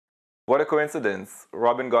What a coincidence.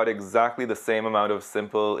 Robin got exactly the same amount of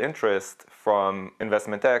simple interest from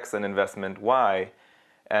investment X and investment Y,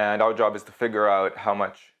 and our job is to figure out how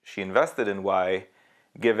much she invested in Y,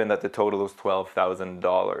 given that the total was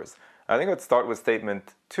 $12,000. I think I'd start with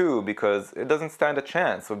statement 2 because it doesn't stand a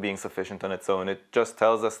chance of being sufficient on its own. It just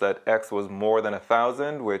tells us that X was more than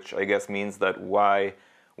 1,000, which I guess means that Y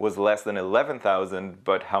was less than 11,000,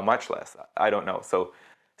 but how much less? I don't know. So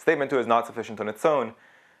statement 2 is not sufficient on its own,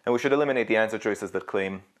 and we should eliminate the answer choices that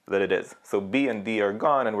claim that it is. So B and D are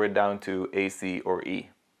gone, and we're down to A, C, or E.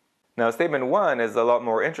 Now statement 1 is a lot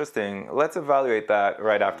more interesting. Let's evaluate that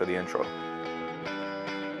right after the intro.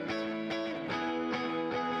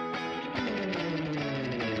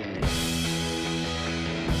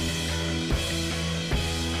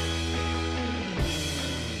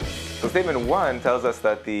 So statement 1 tells us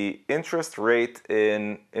that the interest rate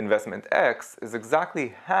in investment X is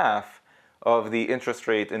exactly half of the interest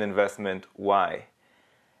rate in investment Y.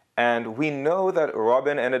 And we know that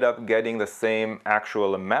Robin ended up getting the same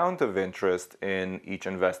actual amount of interest in each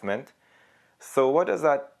investment. So what does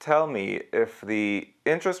that tell me? If the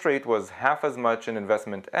interest rate was half as much in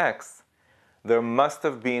investment X, there must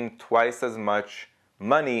have been twice as much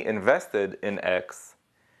money invested in X,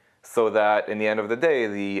 so that in the end of the day,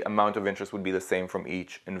 the amount of interest would be the same from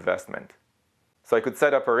each investment. So I could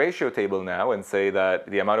set up a ratio table now and say that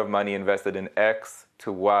the amount of money invested in X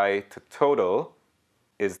to Y to total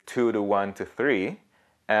is 2 to 1 to 3,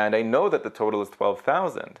 and I know that the total is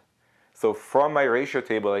 12,000. So from my ratio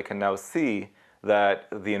table, I can now see that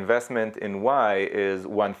the investment in Y is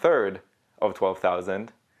 1/3 of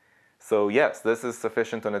 12,000. So yes, this is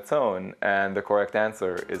sufficient on its own, and the correct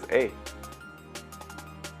answer is A.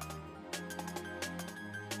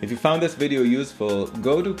 If you found this video useful,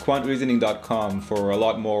 go to quantreasoning.com for a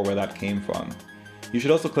lot more where that came from. You should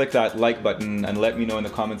also click that like button and let me know in the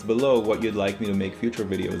comments below what you'd like me to make future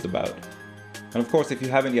videos about. And of course, if you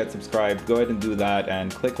haven't yet subscribed, go ahead and do that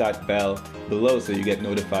and click that bell below so you get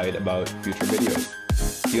notified about future videos.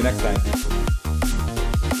 See you next time.